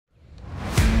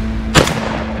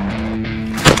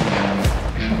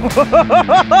I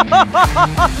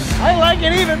like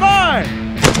it even more.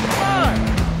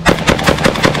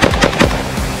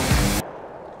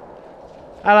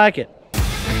 I like it.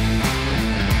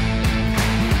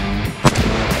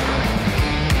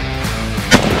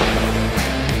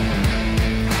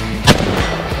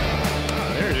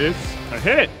 Oh, there it is. I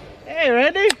hit it. Hey,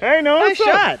 Randy. Hey, no, Nice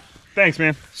shot. Thanks,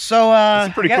 man. So, This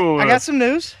is pretty cool. I got some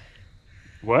news.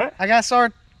 What? I got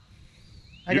SAR.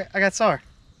 I got SAR.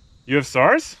 You have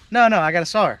SARS? No, I got a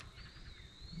SAR.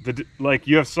 Like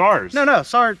you have SARS? No,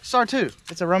 SAR2.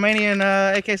 It's a Romanian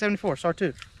AK74,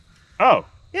 SAR2. Oh.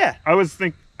 Yeah.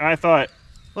 I thought.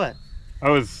 What?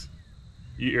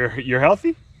 You're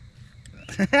healthy?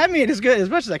 I mean, as good as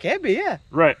much as I can be, yeah.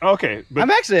 Right, okay. But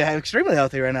I'm actually extremely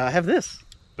healthy right now. I have this.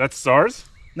 that's SARS?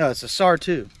 No, it's a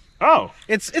SAR2. Oh.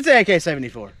 It's an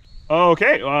AK74. Oh,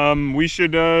 okay. We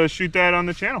should shoot that on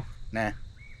the channel. Nah.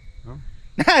 Oh.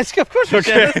 Nah, of course we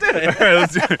should. Let's do it. All right,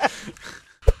 let's do it.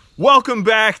 Welcome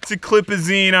back to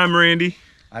Clipazine. I'm Randy.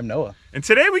 I'm Noah. And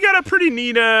today we got a pretty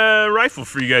neat rifle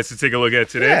for you guys to take a look at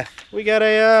today. Yeah, we got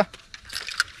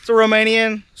it's a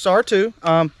Romanian SAR2,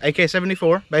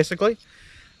 AK74, basically.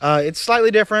 It's slightly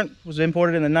different. It was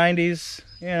imported in the 90s.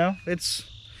 You know,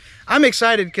 I'm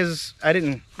excited because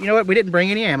you know what, we didn't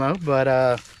bring any ammo, but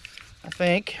I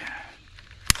think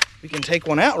we can take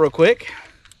one out real quick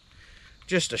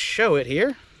just to show it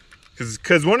here.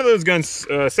 Because one of those guns,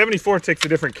 74 takes a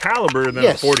different caliber than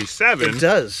a 47. It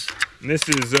does. And this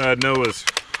is Noah's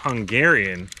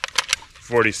Hungarian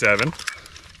 47.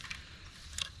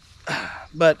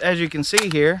 But as you can see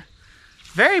here,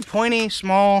 very pointy,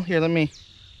 small. Here, let me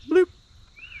bloop.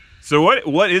 So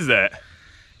what is that?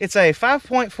 It's a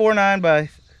 5.49 by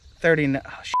 39.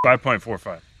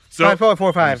 5.45. So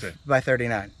 5.45 by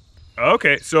 39.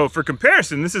 Okay, so for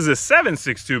comparison, this is a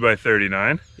 7.62 by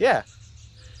 39. Yeah.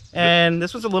 And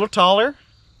this was a little taller.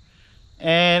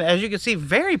 And as you can see,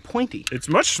 very pointy. It's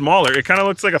much smaller. It kind of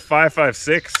looks like a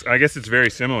 5.56. I guess it's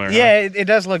very similar. Yeah, huh? it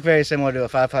does look very similar to a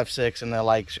 5.56 and the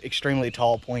like extremely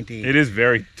tall, pointy. It is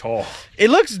very tall.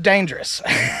 It looks dangerous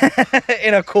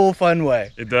in a cool, fun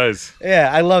way. It does.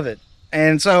 Yeah, I love it.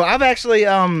 And so I've actually,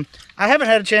 I haven't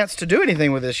had a chance to do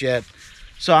anything with this yet.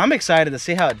 So I'm excited to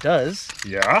see how it does.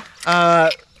 Yeah.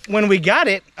 When we got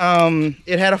it,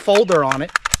 it had a folder on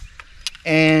it.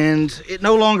 And it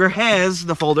no longer has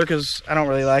the folder because I don't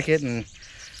really like it. And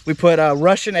we put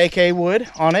Russian AK wood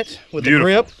on it with the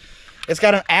grip. It's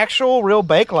got an actual real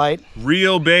bakelite.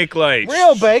 Real bakelite.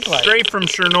 Real bakelite. Straight from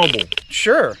Chernobyl.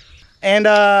 Sure. And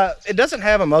it doesn't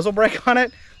have a muzzle brake on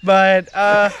it, but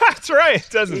that's right, it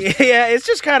doesn't. Yeah, it's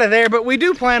just kind of there. But we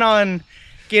do plan on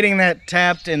getting that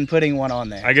tapped and putting one on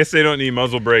there. I guess they don't need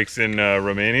muzzle brakes in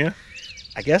Romania.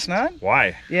 I guess not.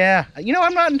 Why? Yeah, you know,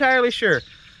 I'm not entirely sure.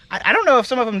 I don't know if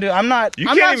some of them do. I'm not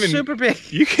super big.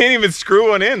 You can't even screw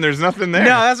one in. There's nothing there.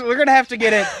 No, we're gonna have to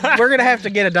get it. We're gonna have to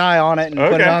get a die on it and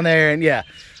put it on there, and yeah.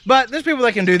 But there's people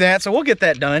that can do that, so we'll get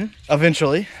that done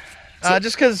eventually.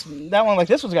 Just because that one, like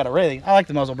this one's got a really. I like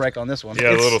the muzzle brake on this one.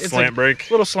 Yeah, the little slant brake.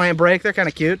 Little slant brake. They're kind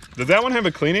of cute. Does that one have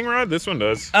a cleaning rod? This one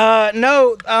does.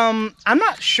 No. I'm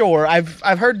not sure. I've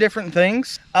heard different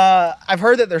things. I've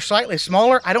heard that they're slightly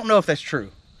smaller. I don't know if that's true.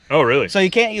 Oh, really? So you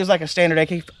can't use like a standard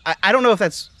AK. I don't know if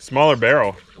that's... Smaller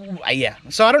barrel. Yeah.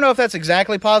 So I don't know if that's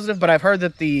exactly positive, but I've heard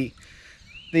that the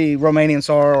Romanian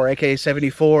SAR or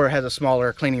AK74 has a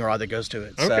smaller cleaning rod that goes to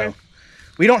it. Okay. So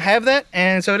we don't have that,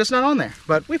 and so it's not on there,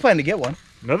 but we plan to get one.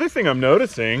 Another thing I'm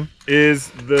noticing is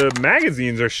the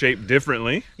magazines are shaped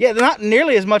differently. Yeah, they're not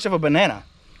nearly as much of a banana.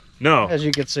 No. As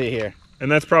you can see here.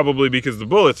 And that's probably because the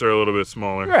bullets are a little bit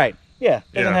smaller. Right. Yeah.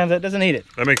 Doesn't have that. Doesn't need it.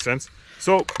 That makes sense.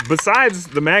 So besides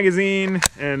the magazine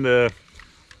and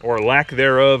or lack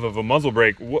thereof of a muzzle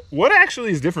brake, what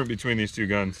actually is different between these two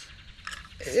guns?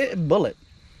 Bullet.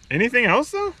 Anything else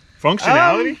though?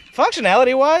 Functionality?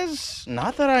 Functionality wise,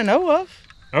 not that I know of.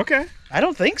 Okay. I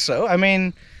don't think so. I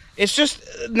mean, it's just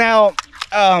now,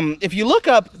 if you look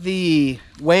up the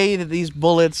way that these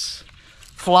bullets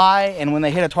fly and when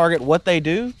they hit a target, what they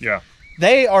do. Yeah.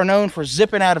 They are known for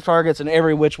zipping out of targets in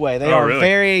every which way. They are really?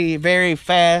 Very, very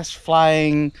fast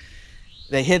flying.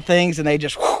 They hit things and they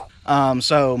just,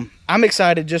 so I'm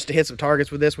excited just to hit some targets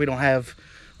with this. We don't have,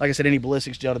 like I said, any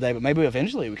ballistics gel today, but maybe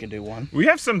eventually we can do one. We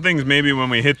have some things maybe when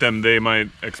we hit them, they might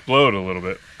explode a little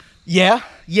bit. Yeah,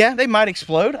 they might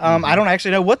explode. I don't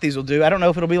actually know what these will do. I don't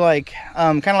know if it'll be like,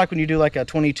 kind of like when you do like a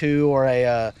 22 or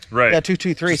a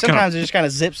 223. Sometimes it just kind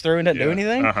of zips through and doesn't do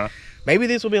anything. Maybe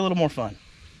these will be a little more fun.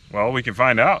 Well, we can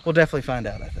find out. We'll definitely find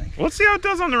out, I think. Let's see how it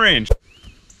does on the range.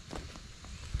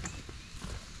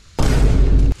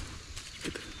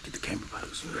 Get the camera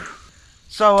pose.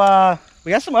 So,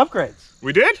 we got some upgrades.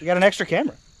 We did? We got an extra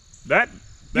camera.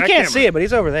 You can't see it, but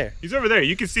he's over there. He's over there.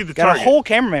 You can see the target. Got a whole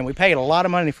cameraman. We paid a lot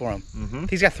of money for him.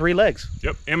 He's got 3 legs.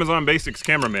 Yep. Amazon Basics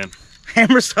cameraman.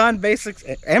 Amazon Basics.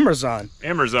 Amazon.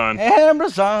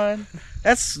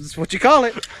 That's what you call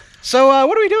it. So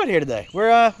what are we doing here today?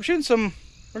 We're shooting some.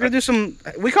 We're gonna do some.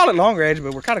 We call it long range,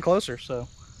 but we're kind of closer. So.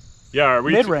 Yeah. Are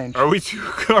we mid-range? Are we too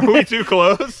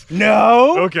close?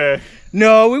 No. Okay.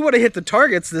 No, we would have hit the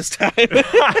targets this time. My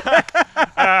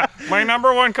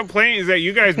 #1 complaint is that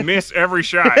you guys miss every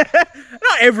shot.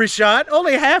 Not every shot,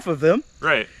 only half of them.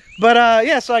 Right. But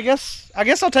yeah, so I guess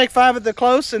I'll take 5 at the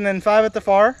close and then 5 at the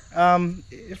far, and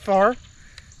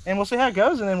we'll see how it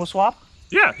goes, and then we'll swap.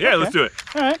 Yeah, okay. Let's do it.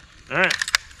 All right.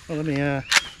 Well, let me.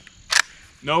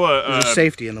 Noah there's a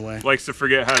safety in the way. Likes to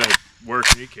forget how to work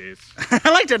AKs.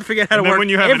 I like to forget how to work. When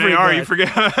you have an AR, gun. You forget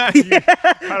how to.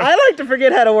 I like to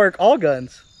forget how to work all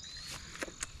guns.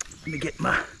 Let me get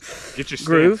your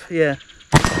groove. Stance. Yeah.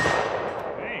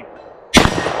 Hey.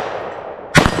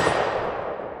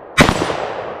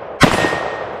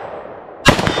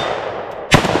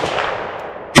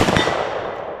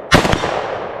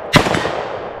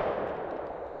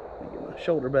 Let me get my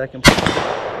shoulder back in.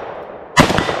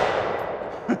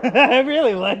 I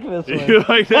really like this one. You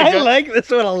like that? I like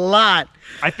this one a lot.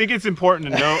 I think it's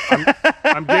important to know.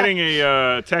 I'm getting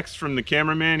a text from the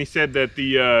cameraman. He said that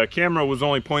the camera was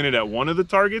only pointed at one of the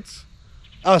targets.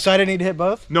 Oh, so I didn't need to hit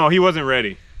both? No, he wasn't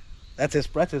ready. That's his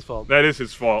fault. That is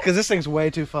his fault. Because this thing's way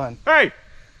too fun. Hey,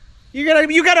 you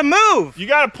gotta move. You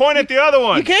gotta point at the other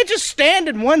one. You can't just stand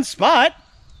in one spot.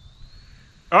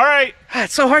 All right.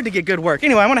 It's so hard to get good work.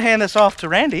 Anyway, I'm gonna hand this off to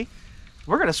Randy.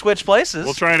 We're gonna switch places.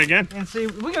 We'll try it again. And see,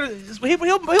 he'll move.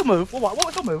 He'll move.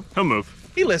 He'll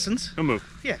move. He listens. He'll move.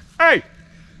 Yeah. Hey.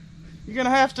 You're gonna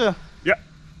have to. Yeah.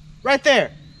 Right there.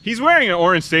 He's wearing an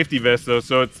orange safety vest though,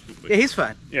 so it's. Yeah, he's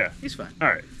fine. Yeah. He's fine. All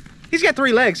right. He's got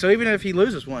 3 legs, so even if he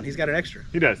loses one, he's got an extra.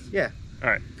 He does. Yeah. All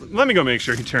right. Let me go make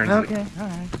sure he turns. Okay. All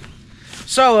right.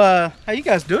 So, how you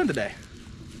guys doing today?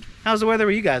 How's the weather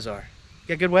where you guys are? You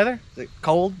got good weather? Is it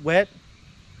cold, wet,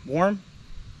 warm?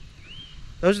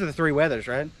 Those are the 3 weathers,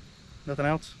 right? Nothing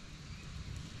else?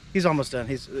 He's almost done.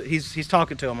 He's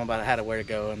talking to him about where to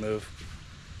go and move.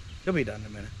 He'll be done in a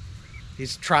minute.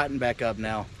 He's trotting back up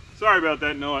now. Sorry about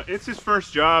that, Noah. It's his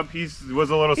first job. He was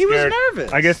a little scared. He was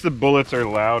nervous. I guess the bullets are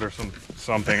loud or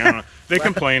something. I don't know. They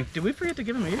complain. Did we forget to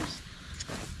give him ears?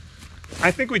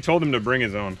 I think we told him to bring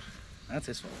his own. That's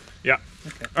his fault. Yeah.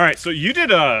 Okay. All right. So you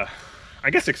did I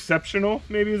guess exceptional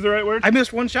maybe is the right word. I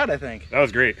missed 1 shot, I think. That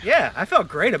was great. Yeah, I felt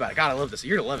great about it. God, I love this.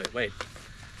 You're gonna love it. Wait.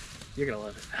 You're gonna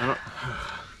love it.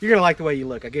 You're gonna like the way you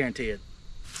look. I guarantee it.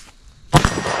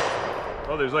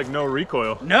 Oh, there's like no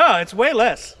recoil. No, it's way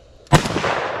less.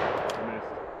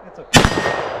 That's okay.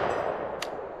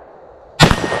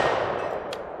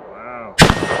 Wow.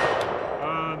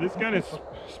 This gun is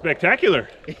spectacular.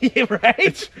 Right?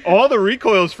 It's all the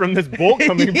recoils from this bolt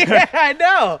coming back. Yeah, I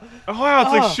know. Oh wow,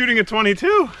 it's like shooting a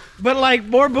 22. But like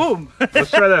more boom. Let's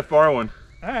try that far one.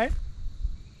 All right.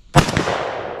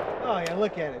 Oh yeah,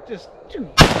 look at it. Just.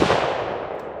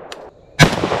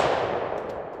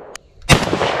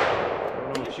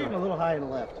 You're shooting a little high in the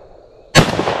left.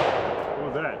 What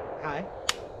was that? High.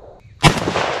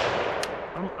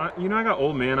 You know I got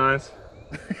old man eyes.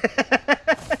 Go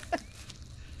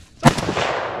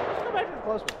back to the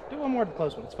close one. Do one more to the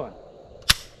close one. It's fun.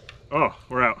 Oh,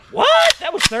 we're out. What?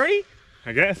 That was 30?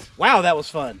 I guess. Wow, that was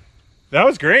fun. That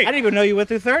was great. I didn't even know you went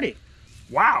through 30.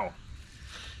 Wow.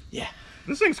 Yeah.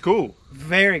 This thing's cool.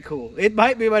 Very cool. It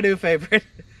might be my new favorite.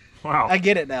 Wow. I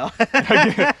get it now.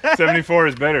 74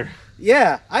 is better.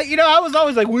 Yeah. I was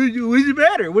always like, what does it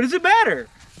matter? What does it matter?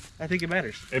 I think it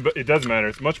matters. It does matter.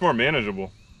 It's much more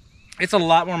manageable. It's a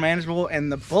lot more manageable,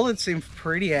 and the bullets seem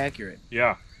pretty accurate.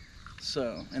 Yeah.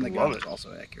 So, and the gun is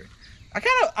also accurate.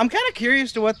 I'm kind of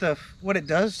curious to what it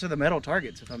does to the metal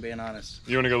targets, if I'm being honest.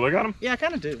 You want to go look at them? Yeah, I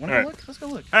kind of do. Want to look? Let's go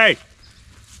look. Hey,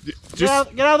 get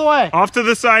out of the way. Off to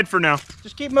the side for now.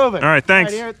 Just keep moving. All right,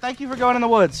 thanks. All right, thank you for going in the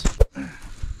woods.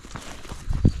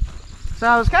 So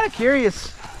I was kind of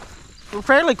curious. We're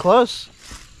fairly close,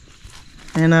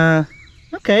 and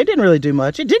okay, it didn't really do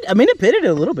much. It did. I mean, it pitted it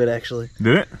a little bit actually.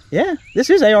 Did it? Yeah. This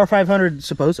is AR500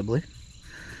 supposedly.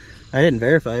 I didn't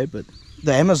verify it, but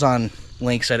the Amazon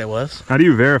link said it was. How do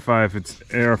you verify if it's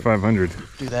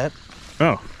AR500? Do that.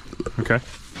 Oh, okay.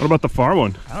 What about the far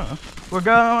one? I don't know. We're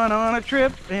going on a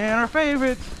trip in our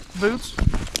favorite boots.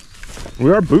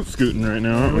 We are boot scooting right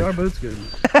now, aren't we? We are boot scooting.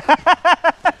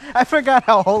 I forgot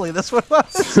how holy this one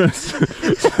was.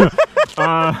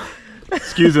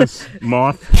 Excuse us,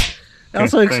 moth. Okay,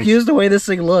 also, excuse the way this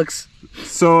thing looks.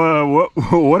 So,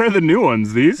 what are the new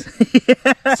ones? These?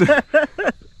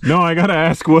 No, I gotta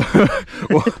ask,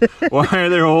 why are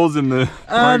there holes in the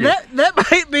that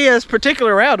might be a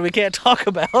particular round we can't talk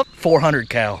about. 400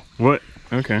 cal. What?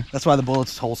 Okay. That's why the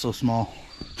bullet's hole so small.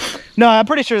 No, I'm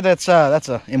pretty sure that's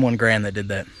a M1 Grand that did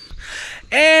that.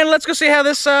 And let's go see how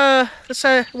this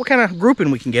what kind of grouping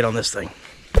we can get on this thing.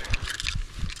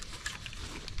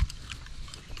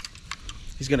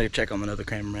 He's gonna check on another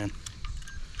cameraman.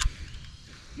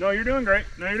 No, you're doing great.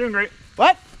 No, you're doing great.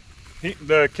 What?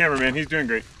 The cameraman, he's doing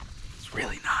great. It's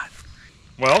really not.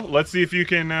 Well, let's see if you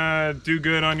can do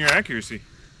good on your accuracy.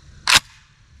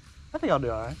 I think I'll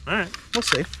do all right. All right. We'll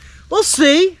see. We'll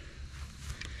see.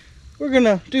 We're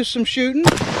gonna do some shooting.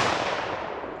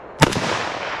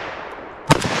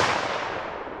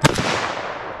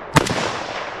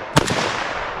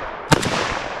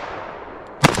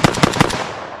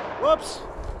 Whoops.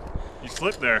 You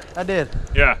slipped there. I did.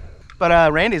 Yeah.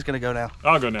 But Randy's gonna go now.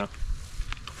 I'll go now.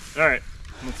 All right.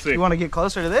 Let's see. You want to get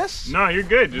closer to this? No, you're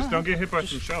good. Just don't get hit by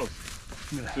some shells.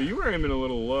 So you were aiming a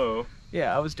little low.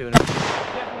 Yeah, I was doing it.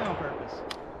 Definitely on purpose.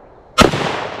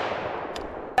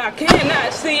 I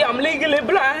cannot see. I'm legally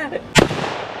blind.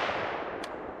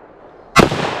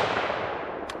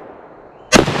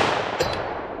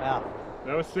 Wow.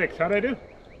 That was 6. How'd I do?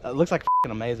 It looks like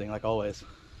f***ing amazing, like always.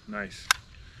 Nice.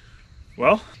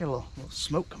 Well, Get a little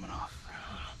smoke coming off.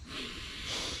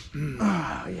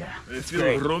 Oh yeah, it's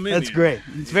great. Romanian. That's great.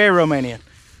 It's very Romanian.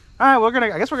 All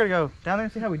right, I guess we're gonna go down there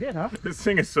and see how we did, huh? This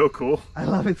thing is so cool. I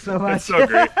love it so much. It's so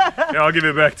great. Yeah, I'll give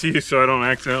it back to you so I don't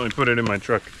accidentally put it in my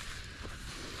truck.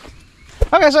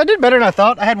 Okay, so I did better than I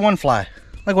thought. I had one fly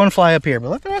up here,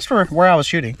 but the rest were where I was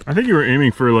shooting. I think you were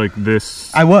aiming for like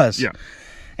this. I was. Yeah.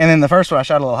 And then the first one I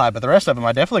shot a little high, but the rest of them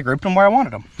I definitely grouped them where I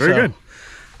wanted them. Very good.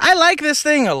 I like this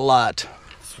thing a lot.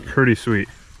 It's pretty sweet.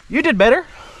 You did better.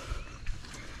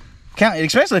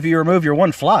 Especially if you remove your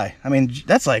one fly. I mean,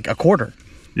 that's like a quarter.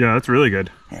 Yeah, that's really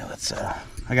good. Here, let's,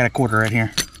 I got a quarter right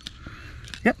here.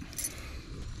 Yep.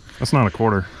 That's not a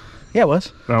quarter. Yeah, it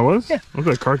was. That was? Yeah. Look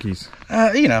like car keys.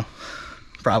 You know,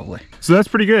 probably. So that's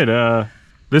pretty good.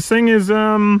 This thing is,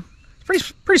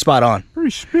 pretty spot on.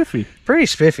 pretty spiffy. Pretty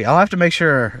spiffy. I'll have to make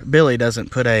sure Billy doesn't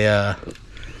put a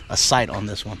sight on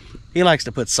this one. He likes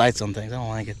to put sights on things. I don't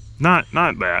like it. Not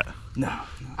that. No.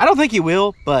 I don't think he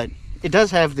will, but it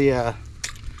does have the, It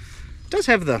does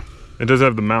have the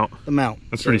mount. the mount.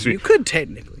 That's pretty sweet. You could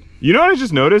technically. You know what I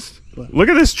just noticed? What? Look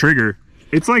at this trigger.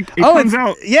 It's like, it comes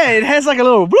out. Yeah, it has like a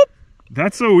little bloop.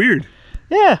 That's so weird.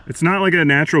 Yeah. It's not like a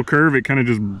natural curve. It kind of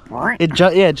just.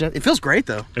 It feels great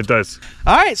though. It does.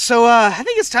 All right, so I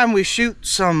think it's time we shoot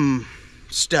some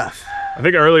stuff. I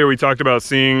think earlier we talked about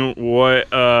seeing what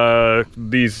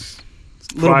these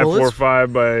Little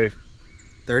 5.45 by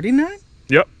 39.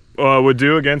 Yep would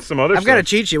do against some other I've stuff. got a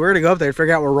cheat sheet. We're gonna go up there and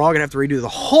figure out where we're all gonna have to redo the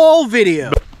whole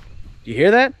video. You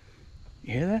hear that?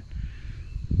 You hear that?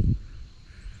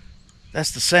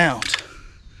 That's the sound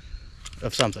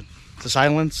of something. The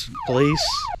silence, police.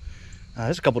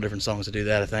 There's a couple different songs that do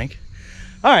that, I think.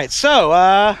 All right, so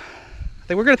I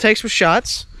think we're gonna take some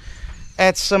shots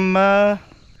at some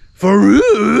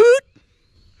fruit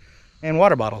and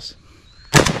water bottles.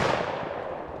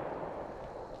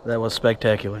 That was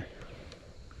spectacular.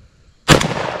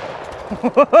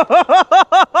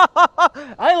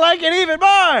 I like it even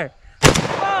more.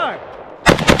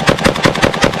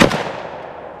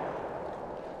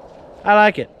 I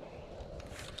like it.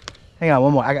 Hang on,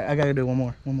 one more. I gotta do one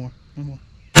more.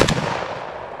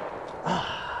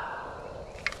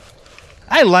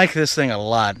 I like this thing a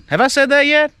lot. Have I said that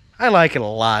yet? I like it a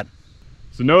lot.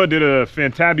 So Noah did a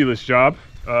fantabulous job.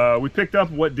 We picked up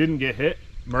what didn't get hit.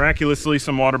 Miraculously,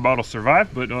 some water bottles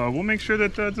survived, but we'll make sure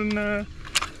that doesn't.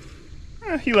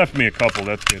 He left me a couple.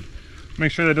 That's good.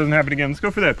 Make sure that doesn't happen again. Let's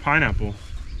go for that pineapple.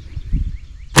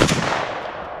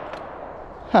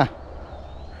 Huh.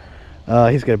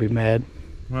 He's gonna be mad.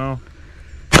 Well.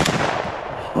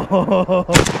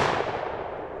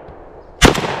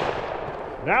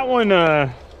 That one.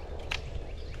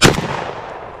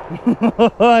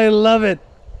 I love it.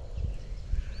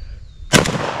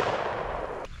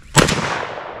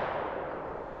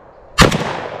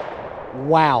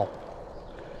 Wow.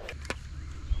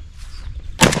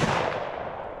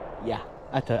 Yeah,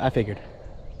 I figured.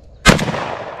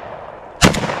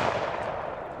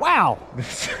 Wow.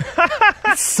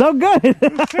 That's so good.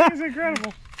 This thing is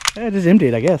incredible. Yeah, just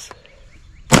emptied, I guess.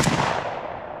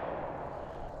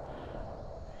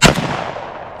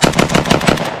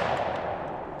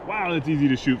 Wow, that's easy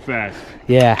to shoot fast.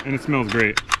 Yeah. And it smells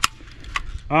great.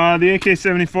 The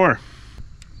AK74.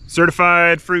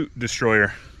 Certified fruit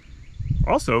destroyer.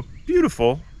 Also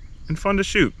beautiful and fun to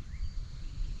shoot.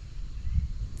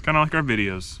 Kind kind of like our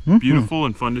videos. Beautiful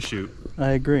and fun to shoot.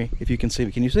 I agree. If you can see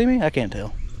me. Can you see me? I can't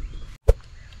tell.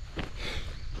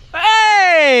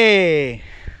 Hey!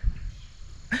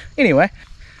 Anyway,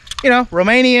 you know,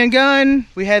 Romanian gun.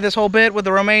 We had this whole bit with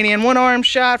the Romanian one-arm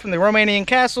shot from the Romanian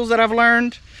castles that I've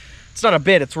learned. It's not a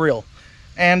bit, it's real.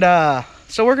 And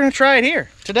so we're gonna try it here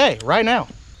today, right now.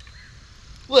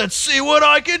 Let's see what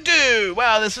I can do.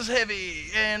 Wow, this is heavy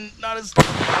and not as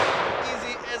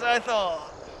easy as I thought.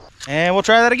 And we'll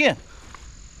try that again.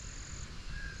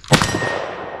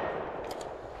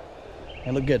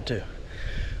 It looked good too.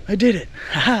 I did it.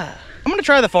 I'm gonna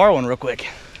try the far one real quick.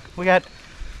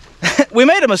 We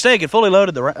made a mistake and fully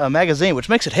loaded the magazine, which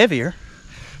makes it heavier,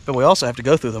 but we also have to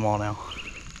go through them all now.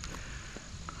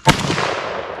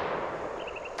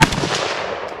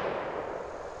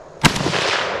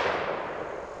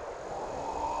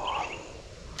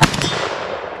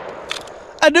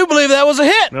 I do believe that was a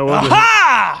hit. That was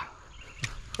Aha!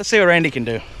 Let's see what Randy can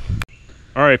do.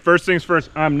 All right, first things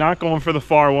first, I'm not going for the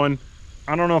far one.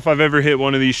 I don't know if I've ever hit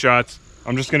one of these shots.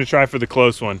 I'm just gonna try for the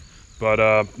close one.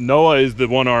 But Noah is the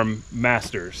one-arm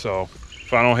master, so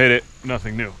if I don't hit it,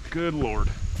 nothing new. Good Lord.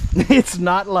 It's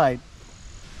not light.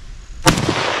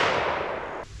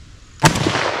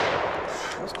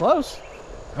 That's close.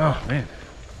 Oh, man.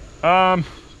 A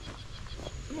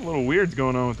little weird's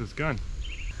going on with this gun.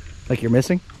 Like you're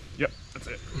missing? Yep, that's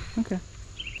it. Okay.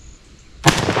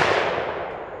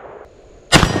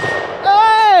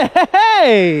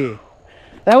 Hey!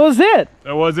 That was it.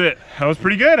 That was it. That was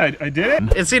pretty good. I did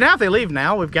it. And see, now if they leave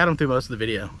now, we've got them through most of the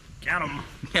video. Got him.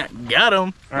 Yeah, got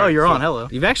them. Right, oh, you're on. Hello.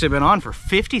 You've actually been on for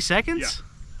 50 seconds?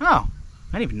 Yeah. Oh,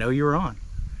 I didn't even know you were on.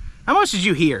 How much did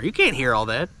you hear? You can't hear all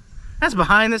that. That's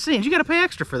behind the scenes. You got to pay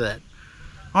extra for that.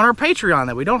 On our Patreon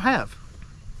that we don't have.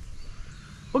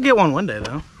 We'll get one day,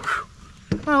 though.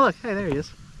 Oh, look. Hey, there he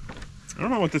is. I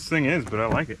don't know what this thing is, but I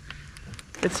like it.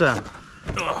 It's an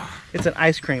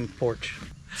ice cream porch.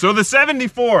 So the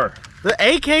 74. The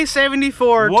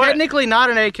AK74, What? technically not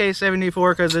an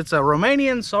AK74 because it's a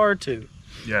Romanian SAR2.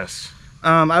 Yes.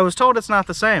 I was told it's not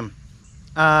the same.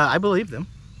 I believe them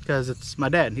because it's my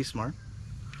dad and he's smart.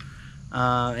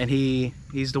 And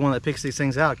he's the one that picks these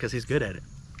things out because he's good at it.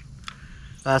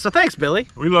 So thanks, Billy.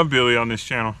 We love Billy on this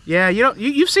channel. Yeah,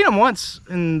 you've seen him once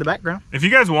in the background. If you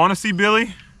guys want to see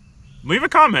Billy, leave a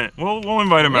comment. We'll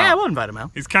invite him out. Yeah, we'll invite him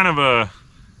out. He's kind of a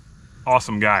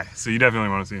awesome guy, so you definitely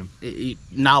want to see him.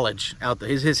 Knowledge out there.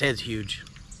 His head's huge,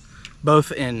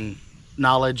 both in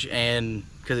knowledge and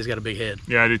because he's got a big head.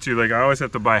 Yeah, I do too. Like I always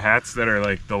have to buy hats that are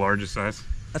like the largest size.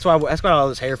 That's why all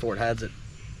this hair for it hides it.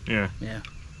 Yeah. Yeah.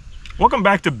 Welcome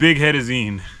back to Big Head of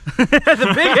Zine.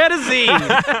 The Big Head of Zine.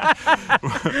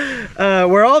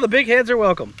 Where all the big heads are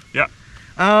welcome. Yeah.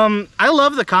 I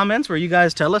love the comments where you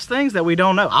guys tell us things that we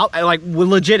don't know. I like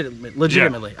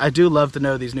legitimately. Yeah. I do love to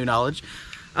know these new knowledge.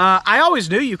 I always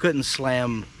knew you couldn't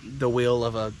slam the wheel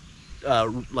of a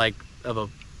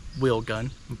wheel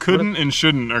gun. Couldn't and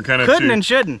shouldn't are kind of two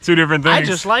different things. I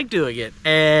just like doing it,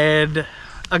 and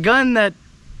a gun that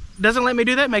doesn't let me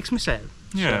do that makes me sad.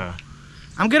 Yeah. So,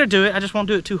 I'm gonna do it. I just won't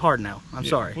do it too hard now. I'm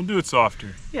sorry. We'll do it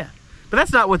softer. Yeah, but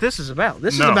that's not what this is about.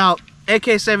 This is about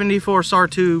AK74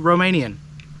 SAR2 Romanian.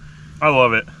 I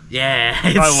love it. Yeah,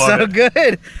 it's so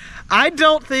good. I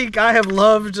don't think I have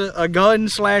loved a gun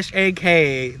 / AK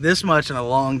this much in a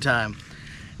long time.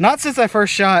 Not since I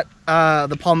first shot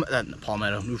the Palmetto,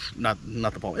 not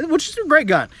the Palmetto, which is a great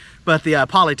gun, but the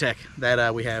Polytech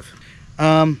that we have.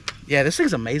 Yeah, this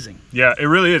thing's amazing. Yeah, it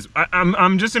really is.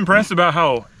 I'm just impressed about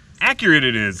how accurate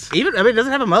it is. Even, I mean, it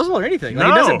doesn't have a muzzle or anything.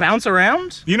 Like, it doesn't bounce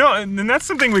around. You know, and that's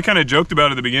something we kind of joked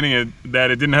about at the beginning, that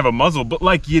it didn't have a muzzle, but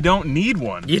like, you don't need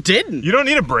one. You didn't. You don't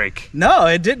need a brake. No,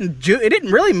 it didn't. It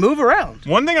didn't really move around.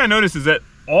 One thing I noticed is that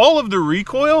all of the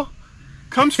recoil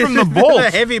comes from the bolt. The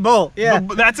heavy bolt. Yeah.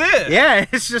 That's it. Yeah,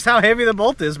 it's just how heavy the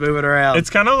bolt is moving around. It's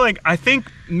kind of like, I think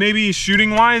maybe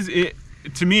shooting wise,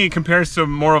 to me, it compares to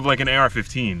more of like an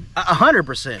AR-15.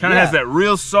 100%. Kind of has that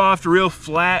real soft, real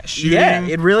flat shooting. Yeah,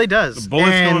 it really does. The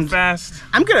bullets going fast.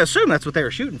 I'm gonna assume that's what they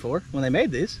were shooting for when they made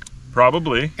these.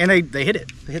 Probably. And they hit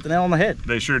it. They hit the nail on the head.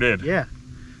 They sure did. Yeah.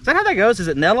 Is that how that goes? Is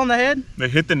it nail on the head? They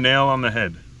hit the nail on the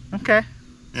head. Okay.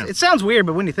 Yeah. It sounds weird,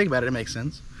 but when you think about it, it makes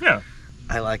sense. Yeah.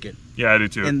 I like it. Yeah, I do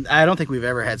too. And I don't think we've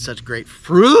ever had such great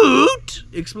fruit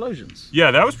explosions. Yeah,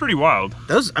 that was pretty wild.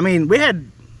 Those, I mean, we had,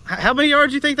 how many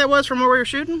yards do you think that was from where we were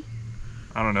shooting?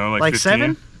 I don't know, like 15?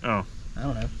 7? Oh. I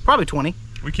don't know. Probably 20.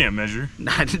 We can't measure.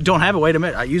 I don't have a way to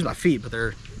measure. I use my feet, but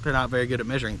they're not very good at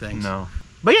measuring things. No.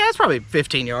 But yeah, it's probably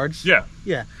 15 yards. Yeah.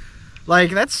 Yeah.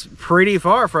 Like, that's pretty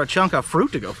far for a chunk of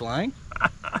fruit to go flying.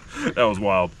 That was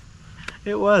wild.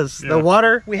 It was. Yeah. The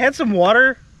water, we had some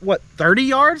water what, 30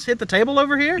 yards, hit the table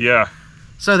over here. Yeah.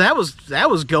 So that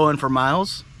was going for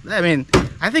miles. I mean,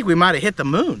 I think we might have hit the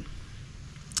moon.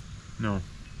 No.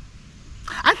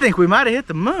 I think we might have hit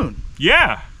the moon.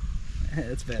 Yeah.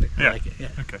 It's better. I like it. Yeah.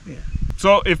 Okay. Yeah.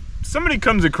 So if somebody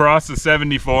comes across a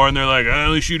 74 and they're like, I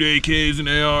only shoot AKs and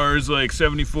ARs, like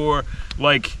 74,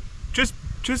 like just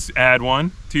add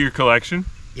one to your collection.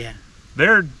 Yeah.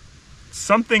 They're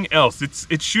something else.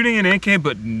 It's shooting an AK,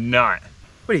 but not.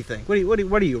 What do you think?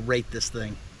 What do you rate this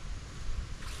thing?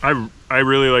 I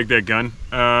really like that gun.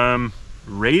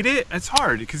 Rate it? It's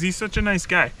hard because he's such a nice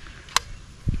guy.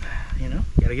 You know,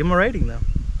 gotta give him a rating though.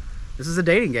 This is a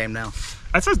dating game now.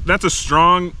 That's a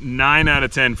strong 9 out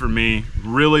of 10 for me.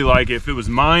 Really like it. If it was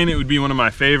mine, it would be one of my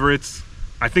favorites.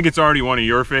 I think it's already one of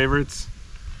your favorites.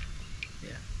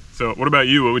 Yeah. So what about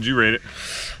you? What would you rate it?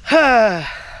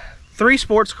 3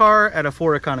 sports car out of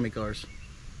 4 economy cars.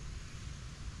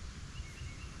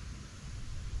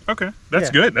 Okay,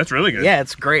 that's good. That's really good. Yeah,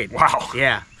 it's great. Wow.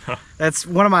 Yeah, that's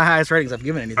one of my highest ratings I've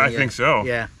given anything. I think so.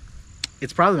 Yeah,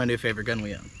 it's probably my new favorite gun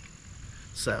we own.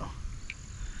 So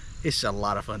it's just a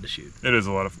lot of fun to shoot. It is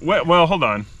a lot of. Well, hold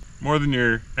on. More than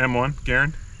your M1,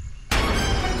 Garen?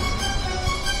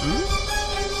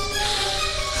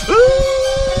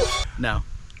 No.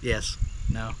 Yes.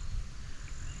 No.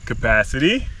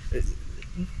 Capacity.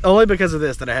 Only because of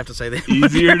this that I have to say that.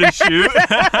 Easier to shoot.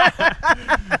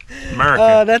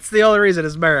 America. That's the only reason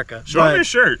it's America. Show me your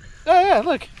shirt. Oh yeah,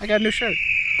 look, I got a new shirt.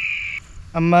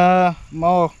 I'm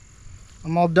all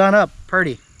done up,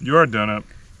 pretty. You are done up.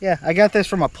 Yeah, I got this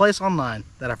from a place online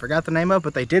that I forgot the name of,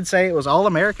 but they did say it was all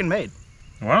American made.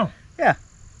 Wow. Yeah.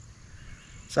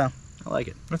 So I like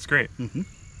it. That's great.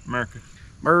 America.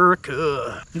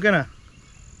 America. I'm gonna.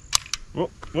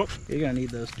 Whoop, whoop. You're gonna need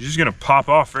those. You're just gonna pop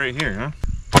off right here, huh?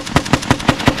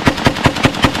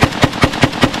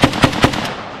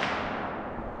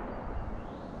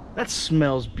 That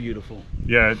smells beautiful.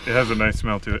 Yeah, it has a nice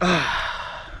smell to it.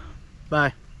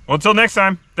 Bye. Well, until next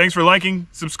time, thanks for liking,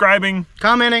 subscribing,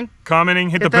 Commenting,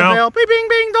 hit the that bell. Bing, bing,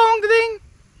 bing, dong, ding.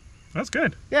 That's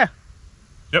good. Yeah.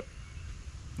 Yep.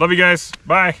 Love you guys.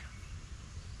 Bye.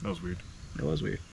 That was weird. It was weird.